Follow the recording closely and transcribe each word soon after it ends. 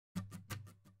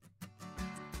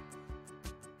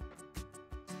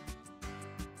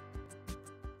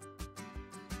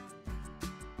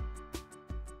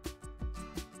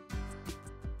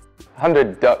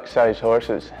100 duck-sized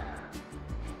horses.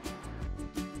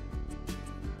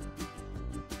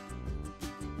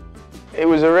 It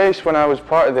was a race when I was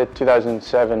part of the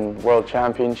 2007 World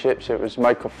Championships. It was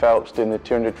Michael Phelps doing the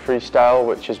 200 freestyle,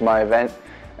 which is my event,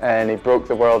 and he broke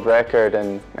the world record.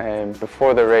 And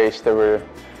before the race, there were,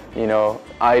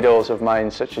 idols of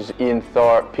mine such as Ian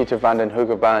Thorpe, Peter van den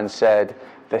Hoogenband said,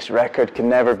 "This record can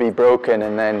never be broken."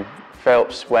 And then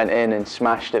Phelps went in and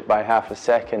smashed it by half a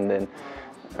second, and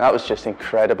that was just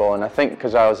incredible. And I think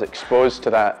because I was exposed to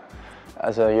that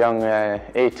as a young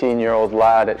 18-year-old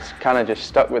lad, it's kind of just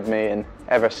stuck with me, and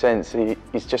ever since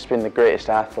he's just been the greatest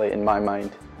athlete in my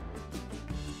mind.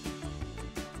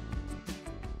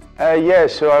 Yeah,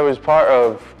 so I was part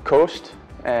of Coast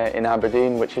in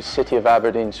Aberdeen, which is City of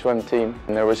Aberdeen swim team,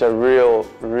 and there was a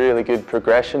really good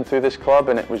progression through this club,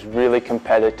 and it was really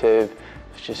competitive.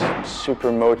 It's just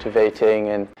super motivating,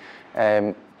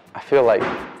 and I feel like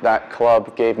that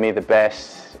club gave me the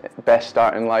best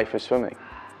start in life of swimming.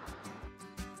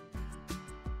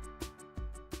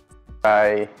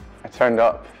 I turned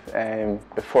up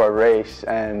before a race,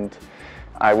 and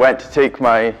I went to take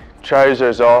my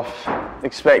trousers off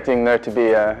expecting there to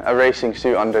be a racing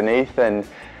suit underneath, and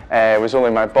it was only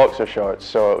my boxer shorts,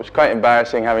 so it was quite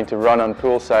embarrassing having to run on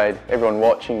poolside, everyone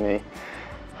watching me,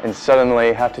 and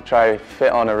suddenly have to try to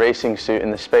fit on a racing suit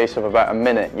in the space of about a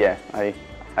minute. Yeah, I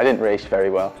didn't race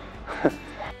very well.